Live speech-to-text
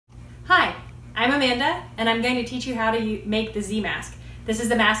I'm Amanda, and I'm going to teach you how to make the ZMask. This is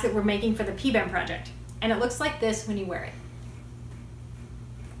the mask that we're making for the PBEM project, and it looks like this when you wear it.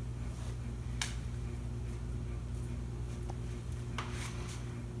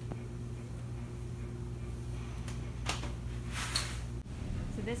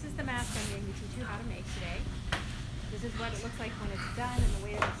 So this is the mask I'm going to teach you how to make today. This is what it looks like when it's done and the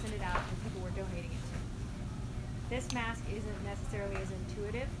way that we send it out and people were donating it to. This mask isn't necessarily as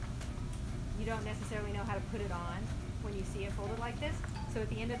intuitive. You don't necessarily know how to put it on when you see it folded like this. So at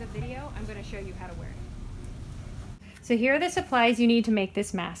the end of the video, I'm going to show you how to wear it. So here are the supplies you need to make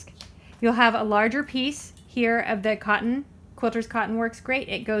this mask. You'll have a larger piece here of the cotton. Quilter's cotton works great.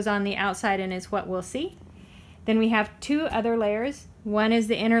 It goes on the outside and is what we'll see. Then we have two other layers. One is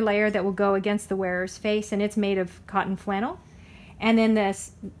the inner layer that will go against the wearer's face, and it's made of cotton flannel. And then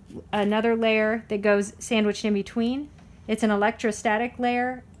this another layer that goes sandwiched in between. It's an electrostatic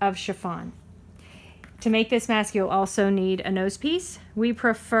layer of chiffon. To make this mask, you'll also need a nose piece. We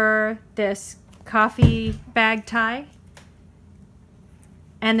prefer this coffee bag tie.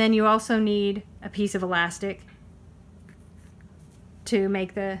 And then you also need a piece of elastic to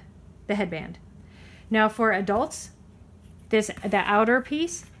make the headband. Now for adults, the outer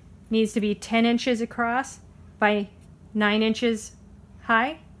piece needs to be 10 inches across by 9 inches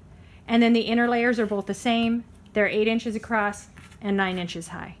high. And then the inner layers are both the same. They're 8 inches across and 9 inches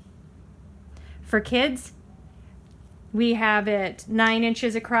high. For kids, we have it 9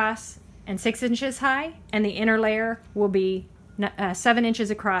 inches across and 6 inches high, and the inner layer will be 7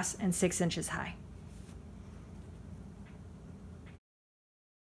 inches across and 6 inches high.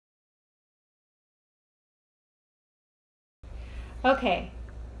 Okay,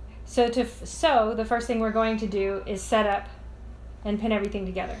 so to sew, the first thing we're going to do is set up and pin everything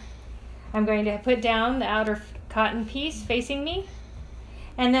together. I'm going to put down the outer cotton piece facing me,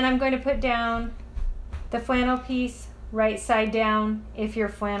 and then I'm going to put down the flannel piece right side down if your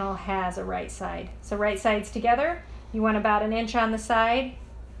flannel has a right side. So right sides together, you want about 1 inch on the side,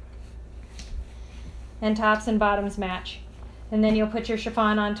 and tops and bottoms match. And then you'll put your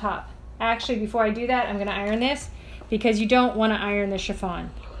chiffon on top. Actually, before I do that, I'm going to iron this because you don't want to iron the chiffon.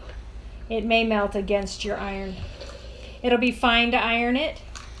 It may melt against your iron. It'll be fine to iron it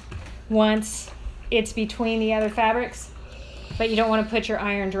once it's between the other fabrics, but you don't want to put your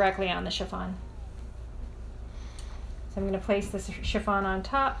iron directly on the chiffon. So I'm going to place this chiffon on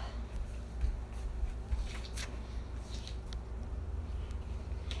top.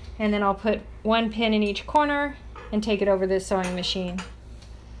 And then I'll put one pin in each corner and take it over this sewing machine.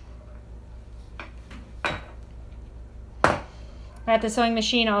 At the sewing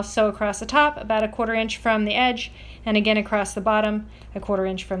machine, I'll sew across the top about 1/4 inch from the edge, and again across the bottom 1/4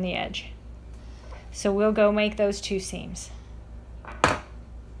 inch from the edge. So we'll go make those 2 seams.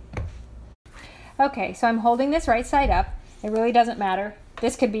 Okay, so I'm holding this right side up. It really doesn't matter.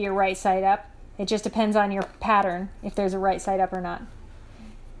 This could be your right side up. It just depends on your pattern if there's a right side up or not.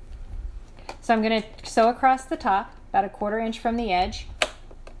 So I'm going to sew across the top about 1/4 inch from the edge.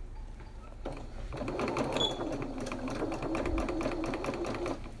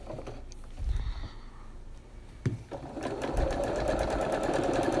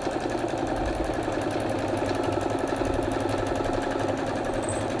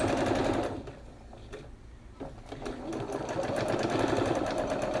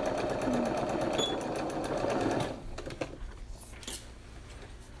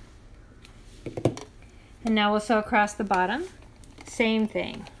 And now we'll sew across the bottom. Same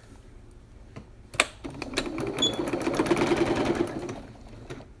thing.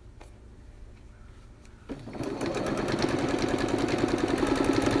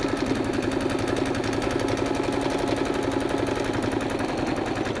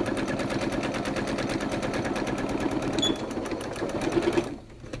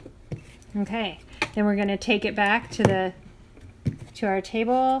 Okay, then we're going to take it back to our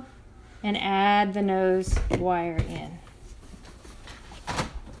table and add the nose wire in.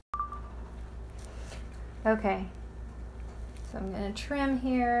 Okay, so I'm going to trim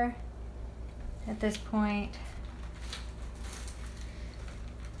here at this point.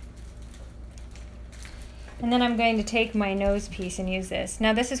 And then I'm going to take my nose piece and use this.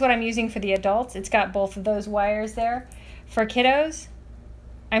 Now this is what I'm using for the adults. It's got both of those wires there. For kiddos,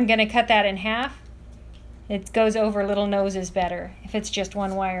 I'm going to cut that in half. It goes over little noses better if it's just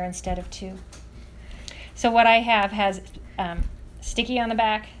 1 wire instead of 2. So what I have has sticky on the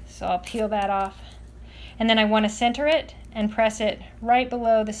back, so I'll peel that off. And then I want to center it and press it right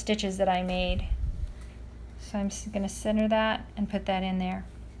below the stitches that I made. So I'm just going to center that and put that in there.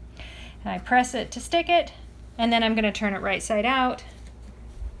 And I press it to stick it, and then I'm going to turn it right side out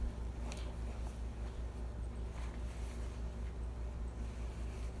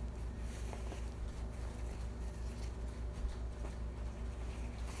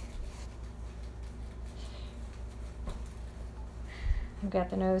I've got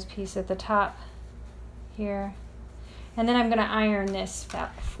the nose piece at the top here. And then I'm going to iron this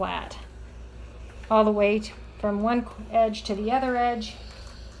flat all the way from one edge to the other edge,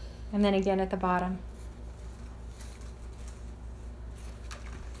 and then again at the bottom.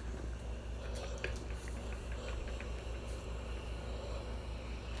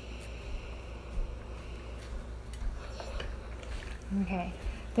 Okay,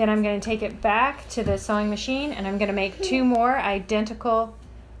 then I'm going to take it back to the sewing machine, and I'm going to make 2 more identical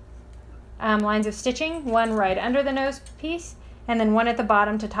lines of stitching, one right under the nose piece and then one at the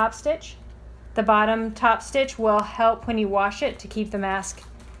bottom to top stitch. The bottom top stitch will help when you wash it to keep the mask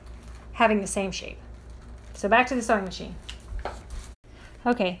having the same shape. So back to the sewing machine.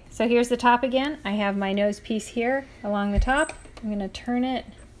 Okay, so here's the top again. I have my nose piece here along the top. I'm going to turn it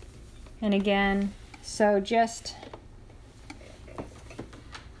and again sew just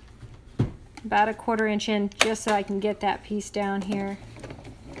about a 1/4 inch in, just so I can get that piece down here.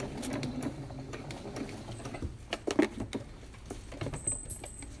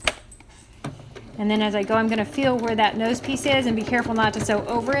 And then as I go, I'm going to feel where that nose piece is and be careful not to sew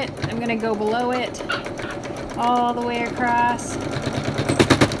over it. I'm going to go below it all the way across.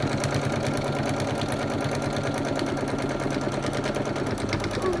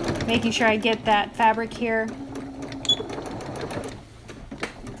 Making sure I get that fabric here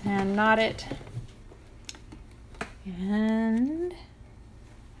and knot it. And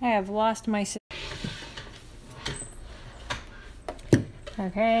I have lost my...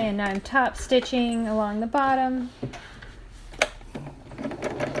 Okay, and now I'm top stitching along the bottom.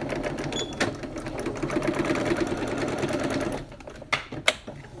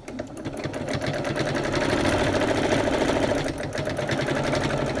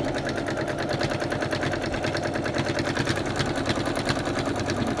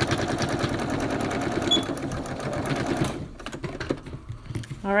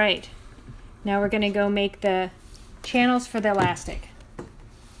 All right, now we're going to go make the channels for the elastic.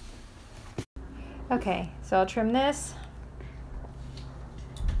 Okay, so I'll trim this.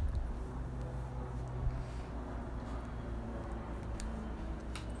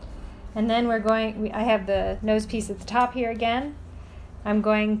 And then I have the nose piece at the top here again. I'm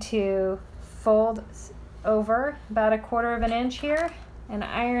going to fold over about a 1/4 inch here and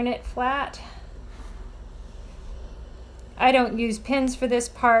iron it flat. I don't use pins for this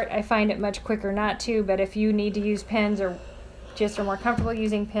part. I find it much quicker not to, but if you need to use pins or just are more comfortable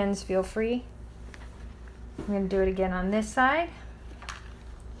using pins, feel free. I'm going to do it again on this side.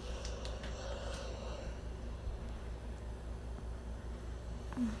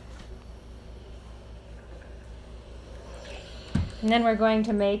 And then we're going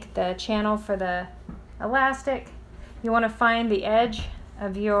to make the channel for the elastic. You want to find the edge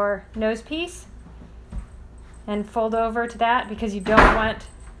of your nose piece and fold over to that because you don't want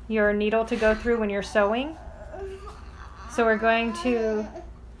your needle to go through when you're sewing. So we're going to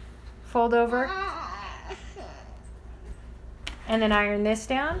fold over and then iron this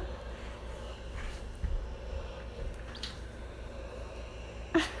down.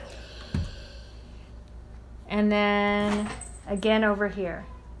 And then again over here.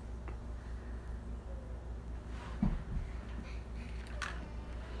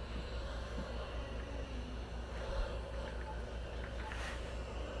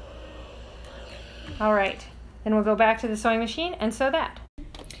 All right, then we'll go back to the sewing machine and sew that.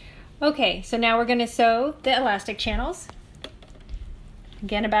 Okay, so now we're going to sew the elastic channels.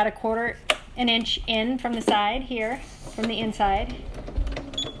 Again, about a 1/4 inch in from the side here, from the inside.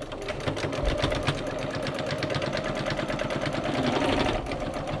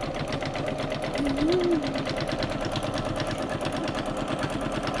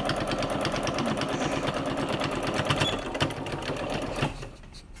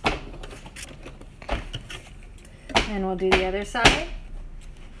 And we'll do the other side.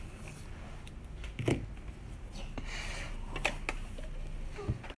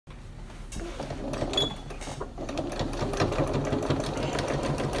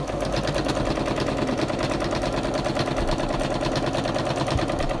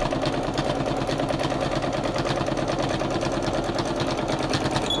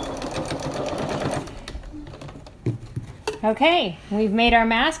 Okay, we've made our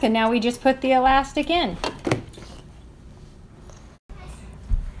mask and now we just put the elastic in.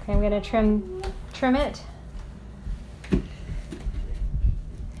 Okay, I'm going to trim it.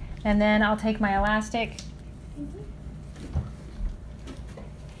 And then I'll take my elastic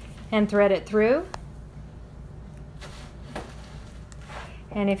and thread it through.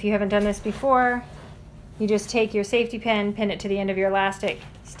 And if you haven't done this before, you just take your safety pin, pin it to the end of your elastic,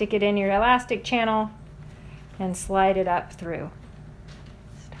 stick it in your elastic channel, and slide it up through.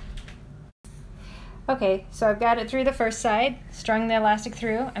 Okay, so I've got it through the first side, strung the elastic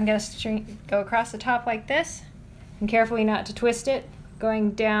through. I'm going to go across the top like this, and carefully not to twist it,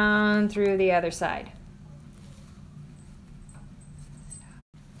 going down through the other side.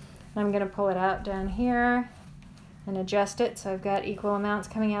 I'm going to pull it out down here and adjust it so I've got equal amounts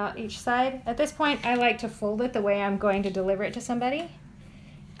coming out each side. At this point, I like to fold it the way I'm going to deliver it to somebody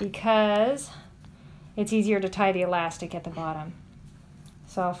because it's easier to tie the elastic at the bottom.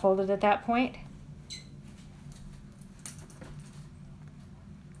 So I'll fold it at that point.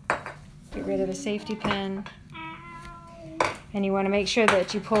 Get rid of the safety pin. And you want to make sure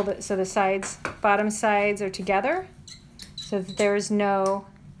that you pull it so the sides, bottom sides are together so that there is no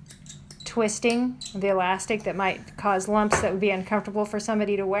twisting of the elastic that might cause lumps that would be uncomfortable for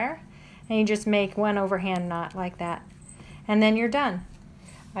somebody to wear. And you just make one overhand knot like that. And then you're done.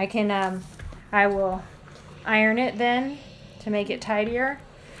 I will iron it then to make it tidier.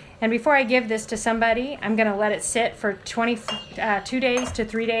 And before I give this to somebody, I'm going to let it sit for 2 days to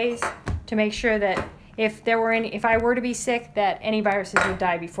 3 days to make sure that if I were to be sick, that any viruses would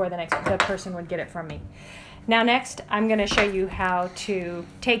die before the person would get it from me. Now next, I'm going to show you how to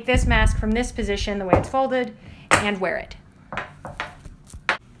take this mask from this position, the way it's folded, and wear it.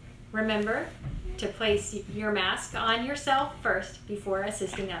 Remember to place your mask on yourself first before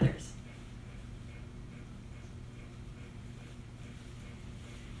assisting others.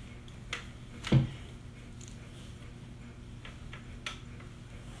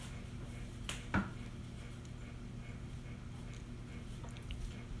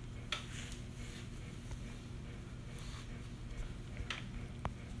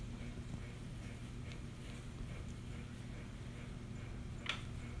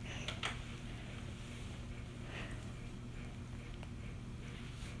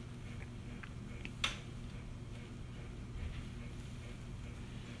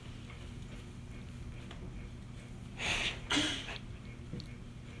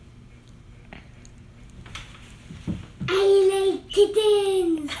 I like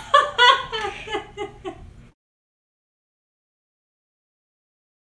kittens!